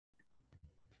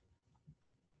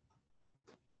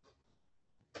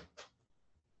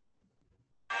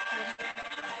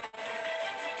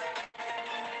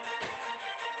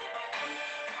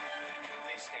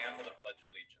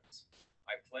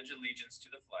pledge allegiance to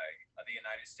the flag of the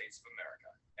United States of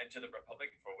America and to the republic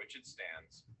for which it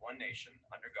stands, one nation,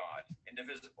 under God,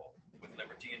 indivisible, with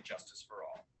liberty and justice for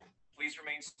all. Please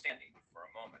remain standing for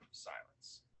a moment of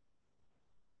silence.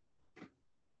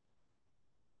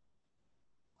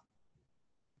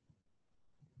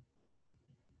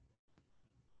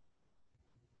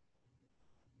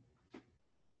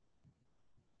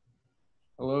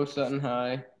 Hello, Sutton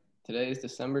High. Today is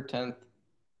December 10th.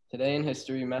 Today in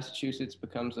history, Massachusetts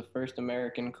becomes the first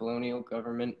American colonial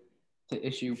government to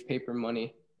issue paper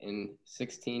money in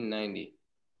 1690.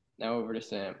 Now over to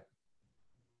Sam.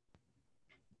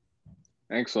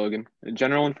 Thanks, Logan.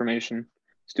 General information.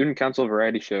 Student Council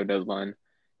Variety Show deadline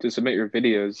to submit your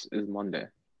videos is Monday.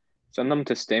 Send them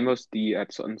to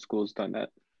stamosd@suttonschools.net.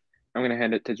 I'm going to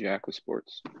hand it to Jack with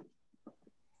sports.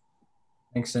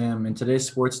 Thanks, Sam. In today's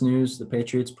sports news, the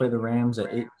Patriots play the Rams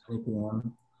at 8:20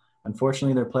 p.m.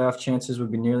 Unfortunately, their playoff chances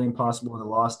would be nearly impossible with a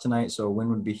loss tonight, so a win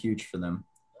would be huge for them.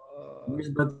 News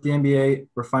about the NBA,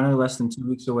 we're finally less than 2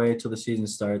 weeks away till the season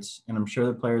starts, and I'm sure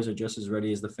the players are just as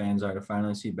ready as the fans are to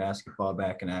finally see basketball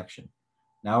back in action.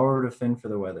 Now over to Finn for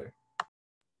the weather.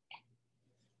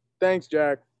 Thanks,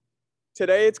 Jack.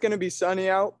 Today it's going to be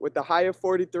sunny out with a high of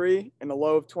 43 and a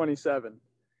low of 27.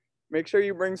 Make sure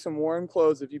you bring some warm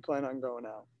clothes if you plan on going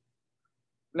out.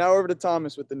 Now over to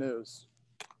Thomas with the news.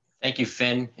 Thank you,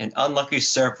 Finn. An unlucky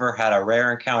surfer had a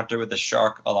rare encounter with a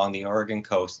shark along the Oregon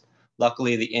coast.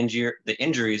 Luckily, the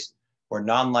injuries were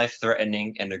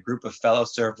non-life-threatening, and a group of fellow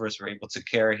surfers were able to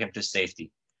carry him to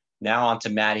safety. Now on to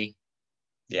Maddie.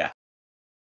 Yeah.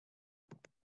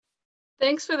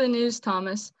 Thanks for the news,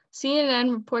 Thomas.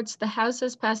 CNN reports the House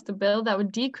has passed a bill that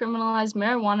would decriminalize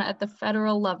marijuana at the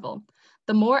federal level.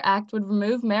 The MORE Act would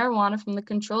remove marijuana from the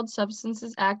Controlled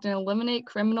Substances Act and eliminate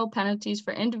criminal penalties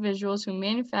for individuals who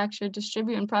manufacture,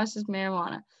 distribute, and process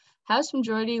marijuana. House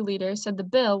Majority Leader said the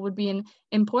bill would be an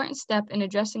important step in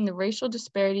addressing the racial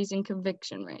disparities in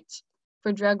conviction rates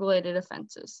for drug-related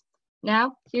offenses.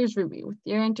 Now, here's Ruby with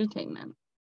your entertainment.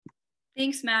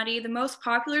 Thanks, Maddie. The most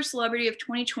popular celebrity of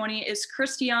 2020 is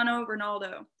Cristiano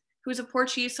Ronaldo, who is a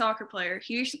Portuguese soccer player.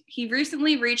 He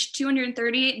recently reached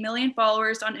 238 million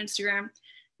followers on Instagram,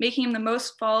 making him the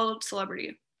most followed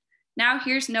celebrity. Now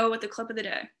here's Noah with the clip of the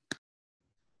day.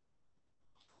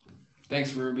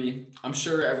 Thanks, Ruby. I'm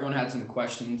sure everyone had some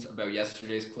questions about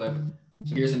yesterday's clip,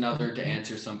 so here's another to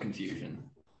answer some confusion.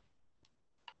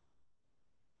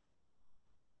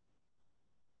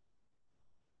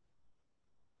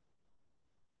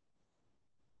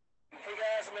 Hey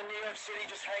guys, I'm in New York City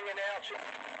just hanging out.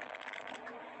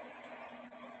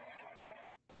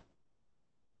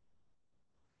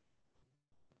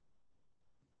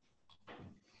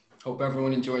 Hope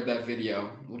everyone enjoyed that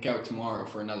video. Look out tomorrow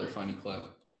for another funny clip.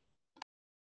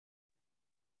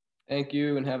 Thank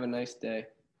you and have a nice day.